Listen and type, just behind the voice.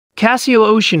Casio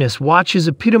Oceanus watches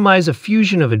epitomize a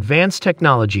fusion of advanced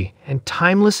technology and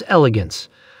timeless elegance.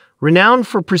 Renowned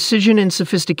for precision and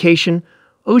sophistication,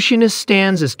 Oceanus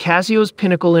stands as Casio's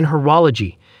pinnacle in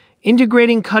horology,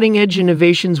 integrating cutting-edge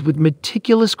innovations with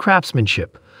meticulous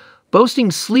craftsmanship. Boasting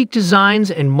sleek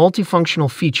designs and multifunctional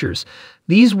features,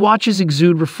 these watches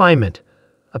exude refinement,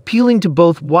 appealing to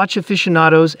both watch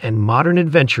aficionados and modern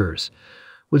adventurers.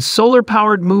 With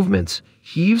solar-powered movements,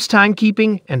 Heaves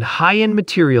timekeeping, and high-end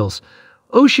materials,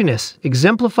 Oceanus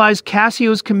exemplifies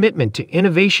Casio's commitment to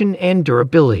innovation and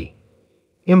durability.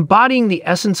 Embodying the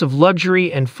essence of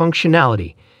luxury and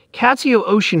functionality, Casio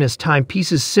Oceanus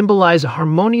timepieces symbolize a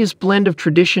harmonious blend of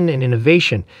tradition and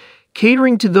innovation,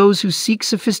 catering to those who seek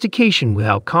sophistication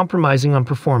without compromising on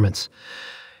performance.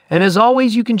 And as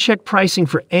always, you can check pricing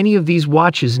for any of these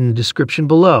watches in the description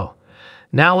below.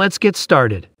 Now let's get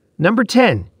started. Number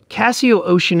 10. Casio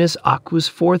Oceanus Aquus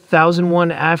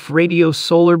 4001 AF Radio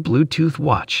Solar Bluetooth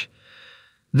Watch.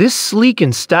 This sleek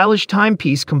and stylish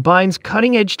timepiece combines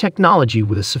cutting-edge technology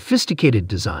with a sophisticated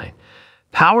design.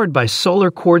 Powered by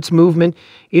solar quartz movement,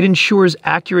 it ensures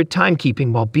accurate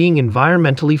timekeeping while being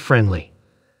environmentally friendly.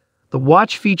 The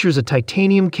watch features a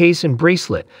titanium case and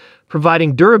bracelet,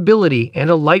 providing durability and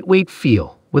a lightweight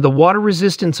feel, with a water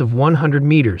resistance of 100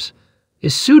 meters.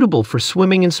 Is suitable for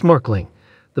swimming and snorkeling.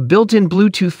 The built-in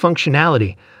Bluetooth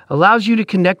functionality allows you to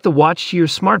connect the watch to your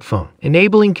smartphone,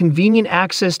 enabling convenient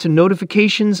access to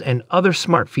notifications and other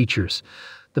smart features.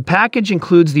 The package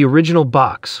includes the original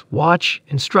box, watch,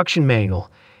 instruction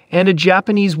manual, and a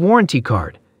Japanese warranty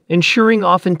card, ensuring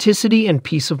authenticity and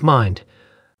peace of mind.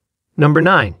 Number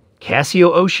 9.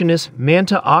 Casio Oceanus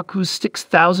Manta Aquus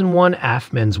 6001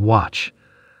 AF Men's Watch.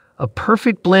 A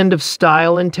perfect blend of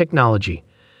style and technology.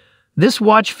 This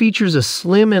watch features a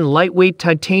slim and lightweight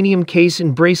titanium case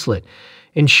and bracelet,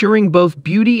 ensuring both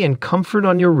beauty and comfort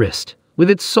on your wrist. With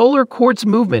its solar quartz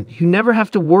movement, you never have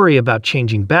to worry about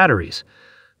changing batteries.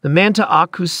 The Manta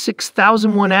Aquus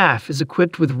 6001 AF is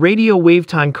equipped with radio wave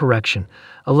time correction,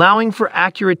 allowing for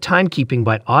accurate timekeeping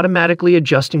by automatically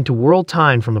adjusting to world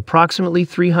time from approximately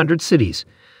 300 cities.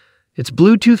 Its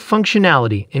Bluetooth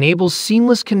functionality enables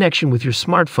seamless connection with your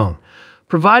smartphone,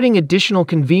 providing additional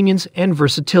convenience and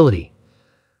versatility.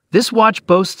 This watch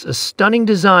boasts a stunning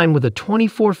design with a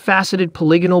 24-faceted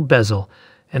polygonal bezel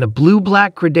and a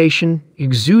blue-black gradation,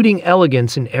 exuding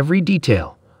elegance in every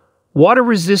detail.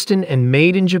 Water-resistant and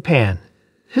made in Japan,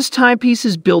 this timepiece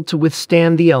is built to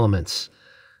withstand the elements.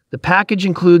 The package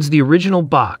includes the original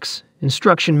box,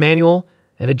 instruction manual,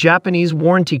 and a Japanese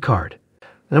warranty card.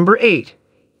 Number 8.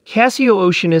 Casio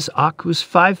Oceanus Aquus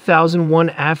 5001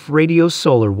 AF Radio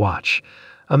Solar Watch.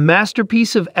 A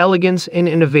masterpiece of elegance and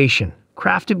innovation,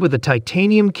 crafted with a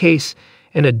titanium case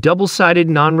and a double-sided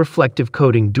non-reflective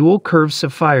coating dual-curved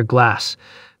sapphire glass.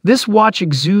 This watch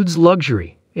exudes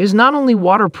luxury. It is not only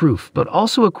waterproof, but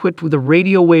also equipped with a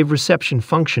radio wave reception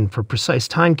function for precise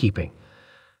timekeeping.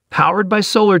 Powered by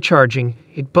solar charging,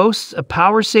 it boasts a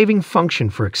power-saving function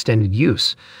for extended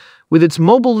use. With its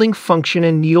mobile link function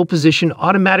and needle position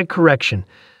automatic correction,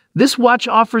 this watch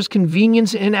offers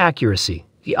convenience and accuracy.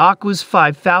 The Aquus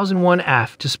 5001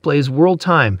 AF displays world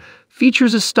time,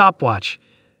 features a stopwatch,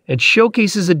 and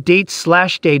showcases a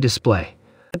date/day display.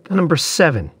 Number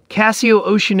 7. Casio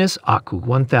Oceanus Aquus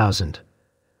 1000.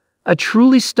 A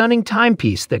truly stunning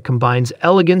timepiece that combines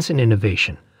elegance and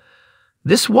innovation.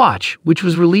 This watch, which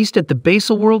was released at the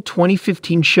Baselworld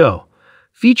 2015 show,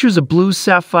 features a blue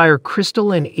sapphire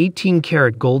crystal and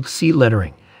 18-karat gold C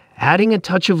lettering, adding a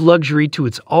touch of luxury to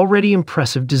its already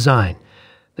impressive design.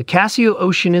 The Casio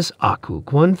Oceanus Aquus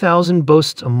 1000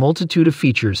 boasts a multitude of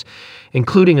features,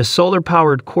 including a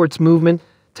solar-powered quartz movement,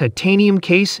 titanium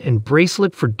case and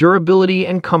bracelet for durability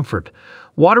and comfort,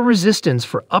 water resistance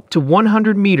for up to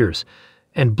 100 meters,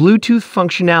 and Bluetooth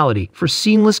functionality for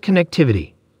seamless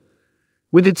connectivity.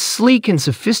 With its sleek and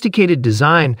sophisticated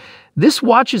design, this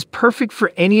watch is perfect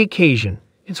for any occasion.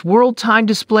 Its world time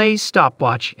display,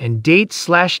 stopwatch, and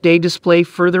date/day display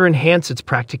further enhance its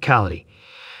practicality.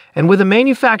 And with a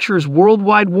manufacturer's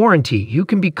worldwide warranty, you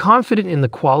can be confident in the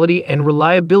quality and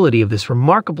reliability of this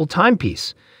remarkable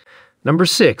timepiece. Number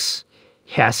 6.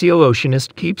 Casio Oceanus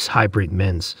Pics Hybrid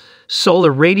Men's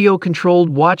Solar Radio-Controlled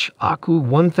Watch Aquus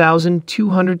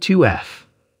 1202F.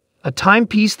 A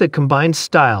timepiece that combines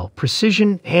style,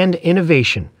 precision, and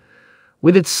innovation.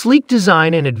 With its sleek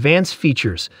design and advanced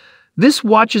features, this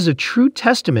watch is a true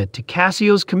testament to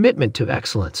Casio's commitment to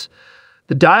excellence.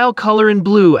 The dial color in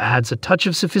blue adds a touch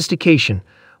of sophistication,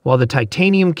 while the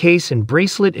titanium case and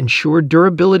bracelet ensure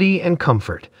durability and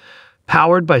comfort.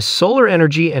 Powered by solar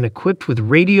energy and equipped with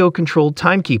radio-controlled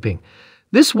timekeeping,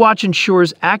 this watch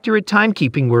ensures accurate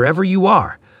timekeeping wherever you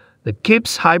are. The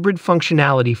pics hybrid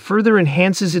functionality further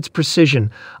enhances its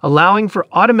precision, allowing for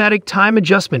automatic time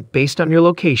adjustment based on your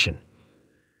location.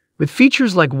 With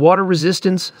features like water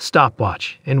resistance,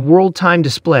 stopwatch, and world time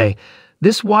display,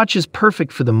 this watch is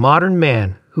perfect for the modern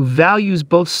man who values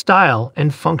both style and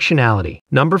functionality.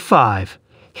 Number 5.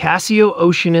 Casio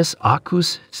Oceanus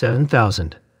Watches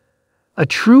 7000. A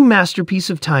true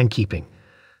masterpiece of timekeeping.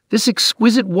 This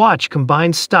exquisite watch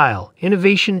combines style,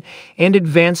 innovation, and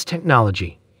advanced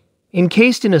technology.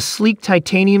 Encased in a sleek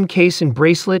titanium case and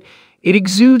bracelet, it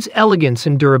exudes elegance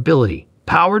and durability.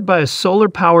 Powered by a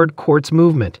solar-powered quartz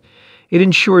movement, it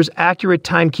ensures accurate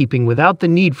timekeeping without the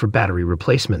need for battery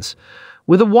replacements.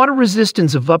 With a water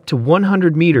resistance of up to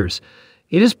 100 meters,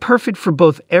 it is perfect for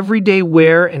both everyday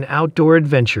wear and outdoor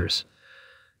adventures.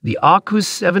 The Watches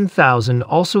 7000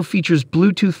 also features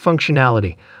Bluetooth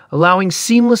functionality, allowing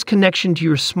seamless connection to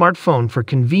your smartphone for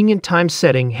convenient time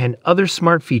setting and other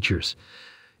smart features.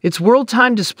 Its world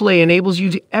time display enables you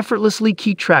to effortlessly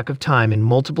keep track of time in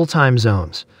multiple time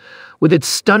zones. With its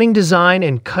stunning design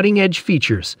and cutting-edge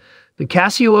features, the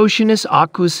Casio Oceanus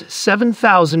Watches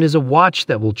 7000 is a watch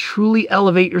that will truly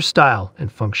elevate your style and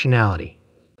functionality.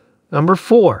 Number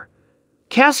 4.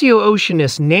 Casio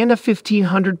Oceanus Nanta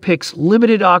 1500 Pics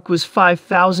Limited Watches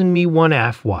 5000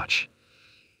 Me1F Watch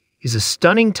is a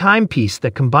stunning timepiece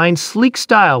that combines sleek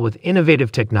style with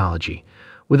innovative technology.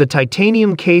 With a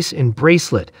titanium case and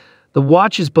bracelet, the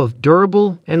watch is both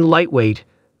durable and lightweight,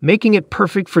 making it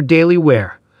perfect for daily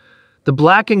wear. The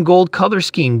black and gold color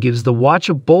scheme gives the watch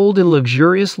a bold and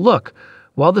luxurious look,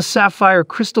 while the sapphire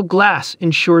crystal glass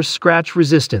ensures scratch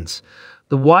resistance.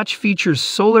 The watch features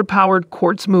solar-powered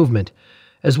quartz movement,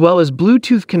 as well as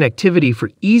Bluetooth connectivity for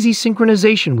easy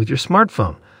synchronization with your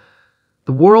smartphone.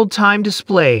 The world time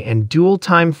display and dual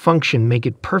time function make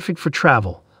it perfect for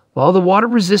travel, while the water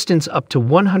resistance up to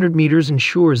 100 meters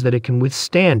ensures that it can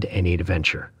withstand any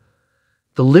adventure.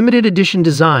 The limited edition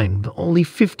design, with only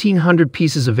 1,500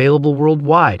 pieces available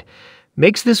worldwide,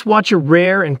 makes this watch a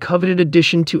rare and coveted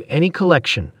addition to any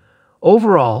collection.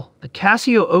 Overall, the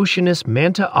Casio Oceanus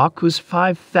Manta Watches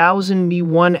 5000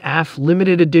 Me1F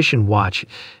limited edition watch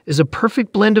is a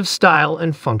perfect blend of style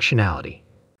and functionality.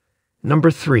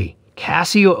 Number 3.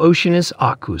 Casio Oceanus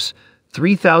Watches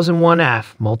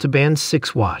 3001F Multiband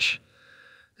 6 Watch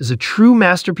is a true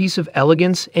masterpiece of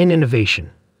elegance and innovation.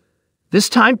 This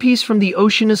timepiece from the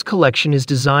Oceanus collection is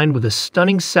designed with a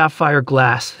stunning sapphire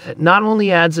glass that not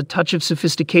only adds a touch of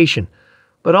sophistication,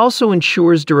 but also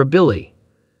ensures durability.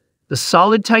 The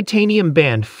solid titanium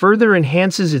band further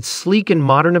enhances its sleek and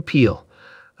modern appeal.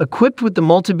 Equipped with the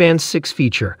multiband 6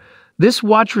 feature, this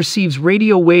watch receives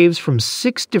radio waves from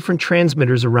 6 different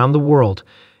transmitters around the world,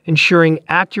 ensuring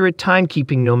accurate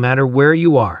timekeeping no matter where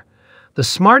you are. The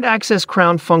Smart Access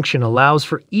Crown function allows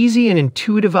for easy and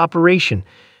intuitive operation,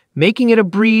 making it a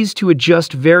breeze to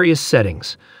adjust various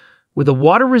settings. With a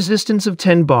water resistance of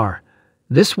 10 bar,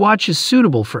 this watch is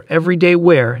suitable for everyday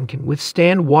wear and can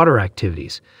withstand water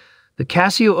activities. The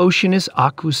Casio Oceanus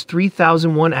Watches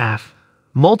 3001F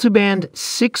Multiband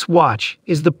 6 watch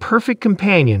is the perfect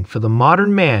companion for the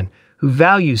modern man who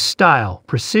values style,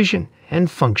 precision, and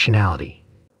functionality.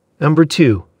 Number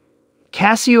 2.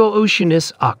 Casio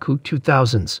Oceanus Watches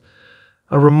 2000s.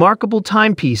 A remarkable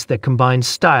timepiece that combines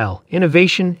style,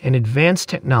 innovation, and advanced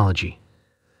technology.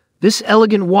 This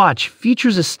elegant watch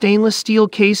features a stainless steel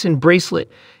case and bracelet,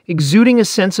 exuding a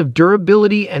sense of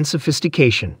durability and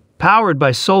sophistication. Powered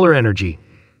by solar energy,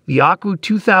 the Watches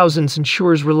 2000s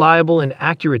ensures reliable and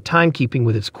accurate timekeeping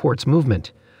with its quartz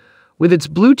movement. With its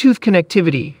Bluetooth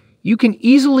connectivity, you can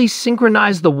easily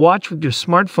synchronize the watch with your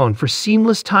smartphone for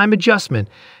seamless time adjustment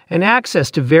and access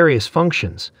to various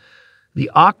functions. The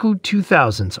Watches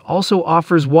 2000s also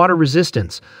offers water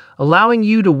resistance, allowing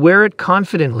you to wear it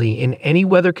confidently in any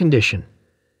weather condition.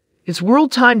 Its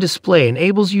world time display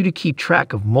enables you to keep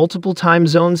track of multiple time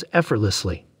zones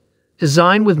effortlessly.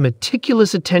 Designed with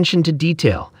meticulous attention to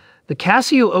detail, the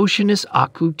Casio Oceanus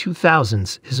Watches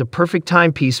 2000s is a perfect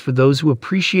timepiece for those who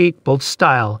appreciate both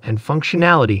style and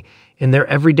functionality in their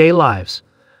everyday lives.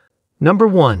 Number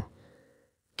 1.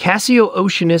 Casio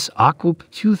Oceanus Watches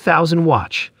 2000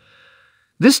 Watch.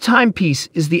 This timepiece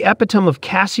is the epitome of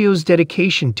Casio's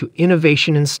dedication to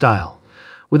innovation and style.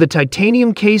 With a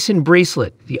titanium case and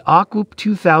bracelet, the Watches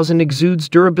 2000 exudes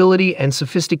durability and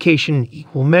sophistication in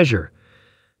equal measure.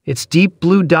 Its deep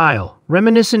blue dial,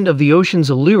 reminiscent of the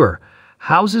ocean's allure,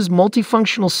 houses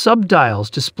multifunctional sub-dials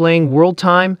displaying world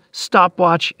time,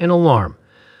 stopwatch, and alarm.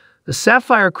 The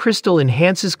sapphire crystal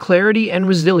enhances clarity and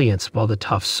resilience, while the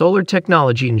tough solar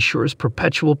technology ensures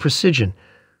perpetual precision,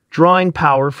 drawing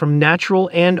power from natural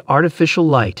and artificial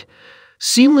light.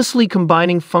 Seamlessly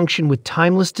combining function with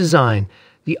timeless design,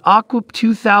 the Aquip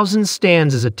 2000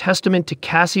 stands as a testament to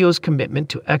Casio's commitment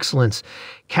to excellence,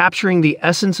 capturing the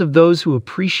essence of those who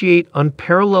appreciate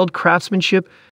unparalleled craftsmanship